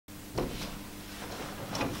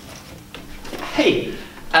Hey,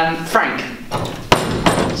 Frank.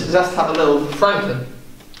 Just have a little... Franklin.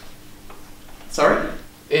 Sorry?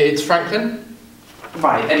 It's Franklin.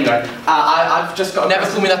 Right, anyway, I've just got... Never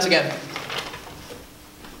call me that again.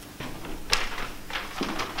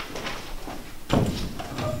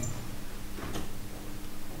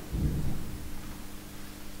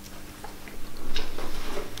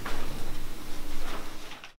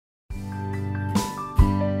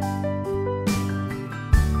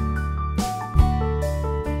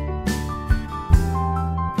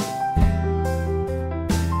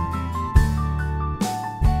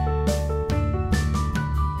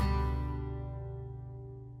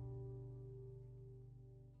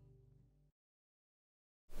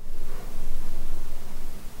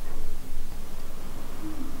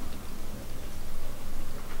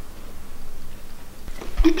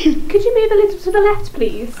 Could you move a little to the left,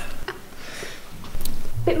 please?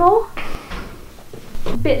 Bit more?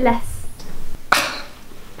 A bit less.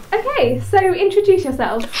 Okay, so introduce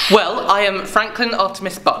yourself. Well, I am Franklin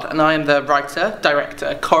Artemis Budd, and I am the writer,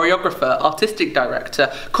 director, choreographer, artistic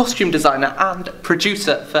director, costume designer, and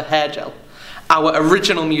producer for Hair Gel, our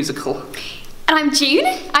original musical. And I'm June.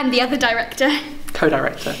 I'm the other director.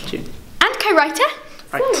 Co-director, June. And co-writer.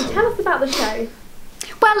 Right. So, tell us about the show.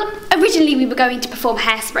 Well, originally we were going to perform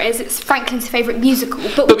Hairspray as it's Franklin's favourite musical,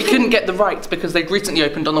 But we couldn't get the rights because they'd recently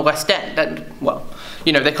opened on the West End, and, well,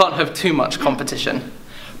 you know, they can't have too much competition.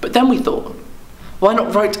 But then we thought, why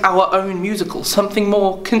not write our own musical, something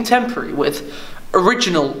more contemporary with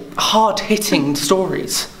original, hard-hitting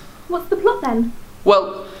stories? What's the plot then?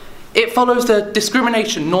 Well, it follows the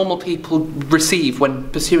discrimination normal people receive when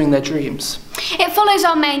pursuing their dreams. it follows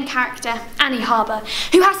our main character, Annie Harbour,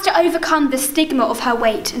 who has to overcome the stigma of her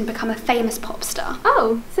weight and become a famous pop star.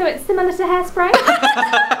 Oh, so it's similar to Hairspray?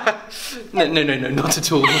 No, not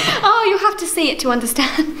at all. Oh, you'll have to see it to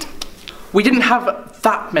understand. We didn't have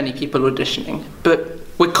that many people auditioning, but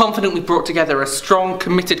we're confident we brought together a strong,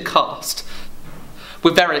 committed cast.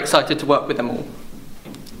 We're very excited to work with them all.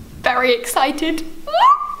 Very excited.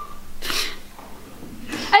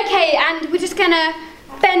 Okay, and we're just gonna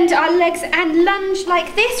bend our legs and lunge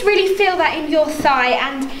like this. Really feel that in your thigh,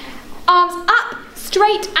 and arms up,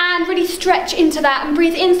 straight, and really stretch into that, and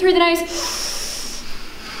breathe in through the nose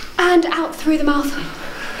and out through the mouth.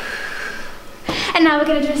 And now we're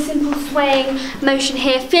going to do a simple swaying motion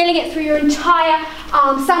here, feeling it through your entire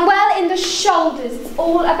arms, somewhere in the shoulders. It's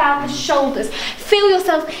all about the shoulders. Feel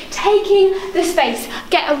yourself taking the space.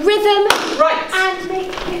 Get a rhythm. Right. And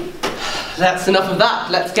make it. That's enough of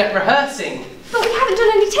that. Let's get rehearsing. But we haven't done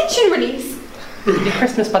any tension release. It'll be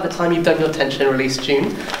Christmas by the time you've done your tension release,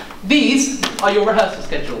 June. These are your rehearsal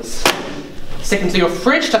schedules. Stick them to your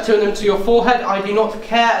fridge, tattooing them to your forehead. I do not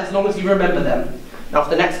care as long as you remember them. Now, for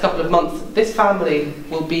the next couple of months, this family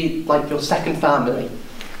will be like your second family.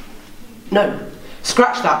 No,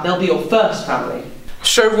 scratch that, they'll be your first family.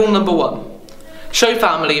 Show rule number 1. Show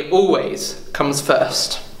family always comes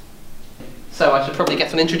first. So I should probably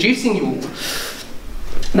get on introducing you all.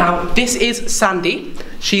 Now, this is Sandy.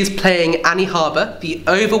 She's playing Annie Harbour, the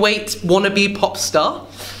overweight wannabe pop star.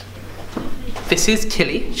 This is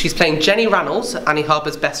Tilly. She's playing Jenny Rannells, Annie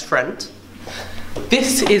Harbour's best friend.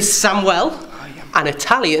 This is Samuel, an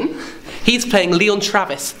Italian. He's playing Leon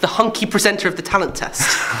Travis, the hunky presenter of the talent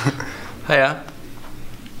test. Hiya.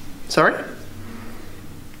 Sorry?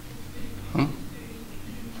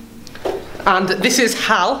 And this is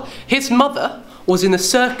Hal. His mother was in the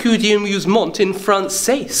Circuit du Amusement in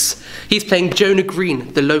Française. He's playing Jonah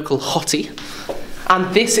Green, the local hottie.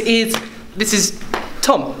 And this is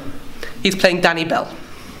Tom. He's playing Danny Bell.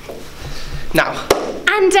 Now.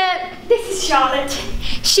 And this is Charlotte.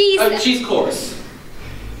 She's chorus.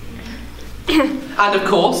 And of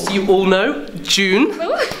course, you all know June.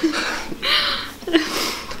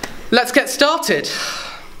 Let's get started.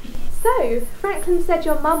 So, Franklin said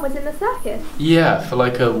your mum was in the circus. Yeah, for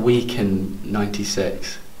like a week in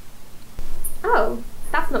 '96. Oh,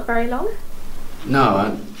 that's not very long. No,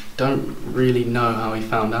 I don't really know how he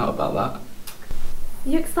found out about that.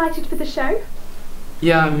 You excited for the show?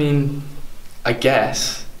 Yeah, I mean, I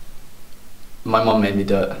guess. My mum made me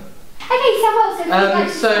do it. Okay, Samuel,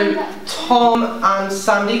 So Tom and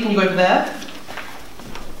Sandy, can you go over there?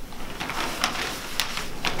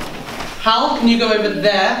 Hal, can you go over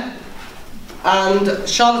there? And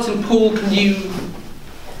Charlotte and Paul, can you...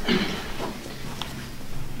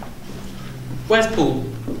 Where's Paul?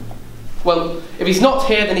 Well, if he's not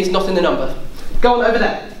here, then he's not in the number. Go on over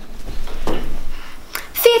there.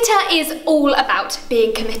 Theatre is all about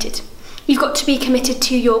being committed. You've got to be committed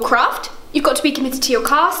to your craft, you've got to be committed to your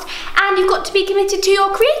cast, and you've got to be committed to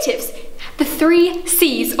your creatives. The 3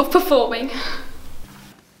 C's of performing.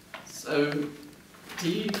 So, do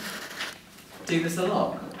you do this a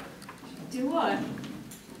lot? Do what?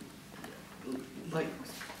 Like,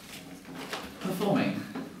 performing?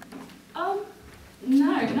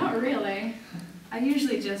 No, not really. I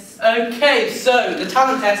usually just... Okay, so the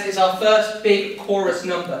talent test is our first big chorus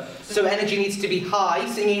number. So energy needs to be high,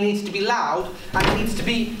 singing needs to be loud, and it needs to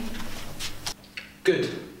be good.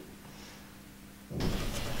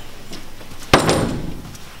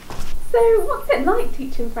 So, what's it like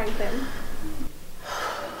teaching Franklin?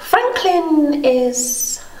 Franklin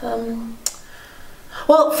is,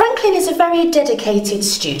 well, Franklin is a very dedicated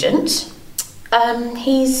student.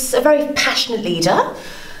 He's a very passionate leader,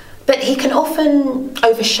 but he can often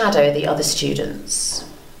overshadow the other students.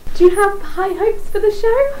 Do you have high hopes for the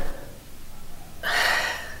show?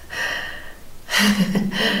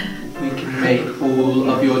 We can make all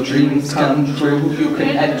of your dreams come true. You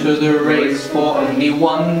can enter the race for only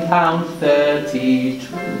 £1.32.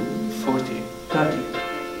 40. 30.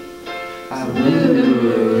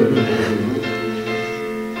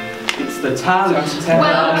 It's the talent test.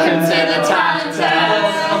 Welcome to the talent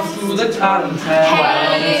test. Welcome to the talent test.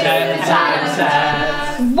 Hey, it's the talent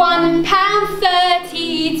test.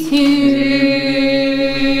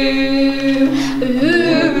 £1.32.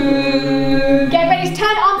 Ooh. Get ready to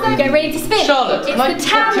turn arms over. Get ready to spin. Charlotte, it's can I the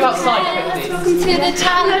talk to you outside test. quickly? Welcome to the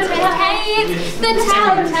talent test. Hey, it's the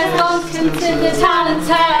talent test. Welcome to the talent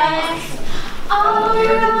test. Oh,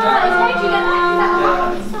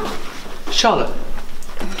 Charlotte,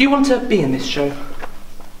 do you want to be in this show?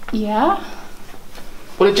 Yeah?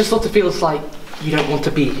 Well, it just sort of feels like you don't want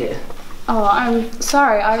to be here. Oh, I'm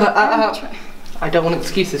sorry. I don't want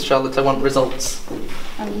excuses, Charlotte. I want results.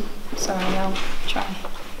 I'm sorry, I'll try.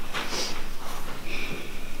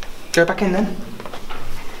 Go back in then.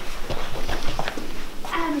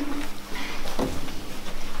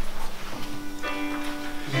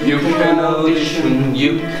 You can audition,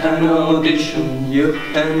 you can audition, you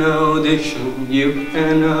can audition, you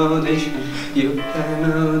can audition, you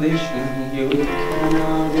can audition, you can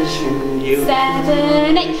audition, you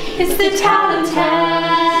 7, 8, it's the talent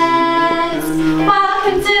test.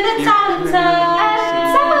 Welcome to the talent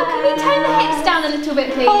test. Samuel, can we tone the hips down a little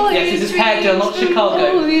bit, please? Yes, this is Fairchild, not Chicago.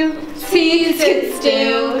 Seas could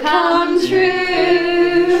still come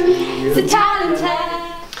true. It's the talent test.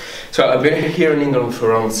 So I've been here in England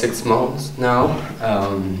for around 6 months now,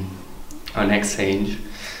 on exchange.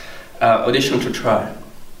 Audition to try,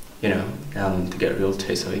 you know, to get a real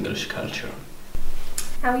taste of English culture.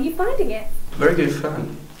 How are you finding it? Very good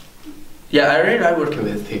fun. Yeah, I really like working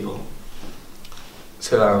with people.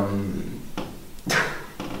 So,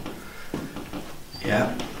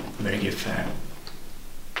 yeah, very good fun.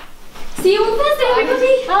 See you on Thursday,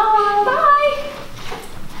 everybody. Bye.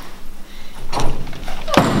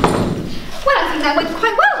 Well, I think that went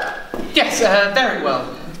quite well. Yes, very well.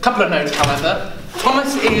 A couple of notes, however.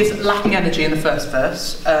 Thomas is lacking energy in the first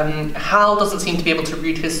verse. Hal doesn't seem to be able to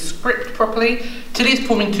read his script properly. Tilly's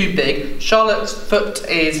performing too big. Charlotte's foot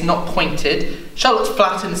is not pointed. Charlotte's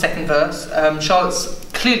flat in the second verse. Charlotte's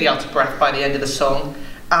clearly out of breath by the end of the song.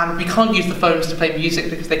 And we can't use the phones to play music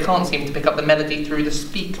because they can't seem to pick up the melody through the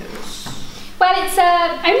speakers. Well, it's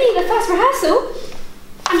only the first rehearsal.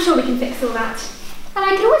 I'm sure we can fix all that. And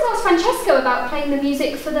I can always ask Francesco about playing the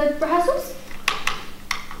music for the rehearsals.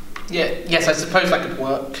 Yes, I suppose that could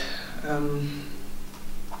work.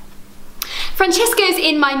 Francesco's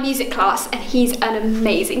in my music class and he's an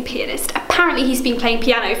amazing pianist. Apparently he's been playing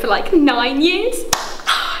piano for like 9 years.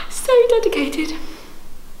 So dedicated.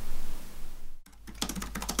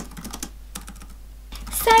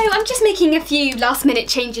 So I'm just making a few last minute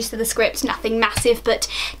changes to the script, nothing massive, but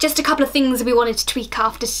just a couple of things we wanted to tweak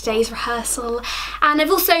after today's rehearsal. And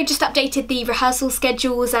I've also just updated the rehearsal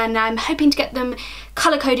schedules and I'm hoping to get them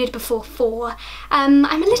colour-coded before 4. I'm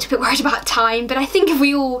a little bit worried about time, but I think if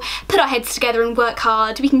we all put our heads together and work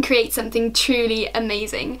hard, we can create something truly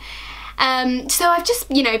amazing. So I've just,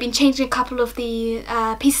 been changing a couple of the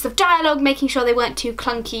pieces of dialogue, making sure they weren't too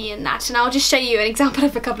clunky and that, and I'll just show you an example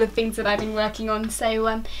of a couple of things that I've been working on.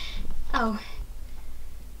 So, oh,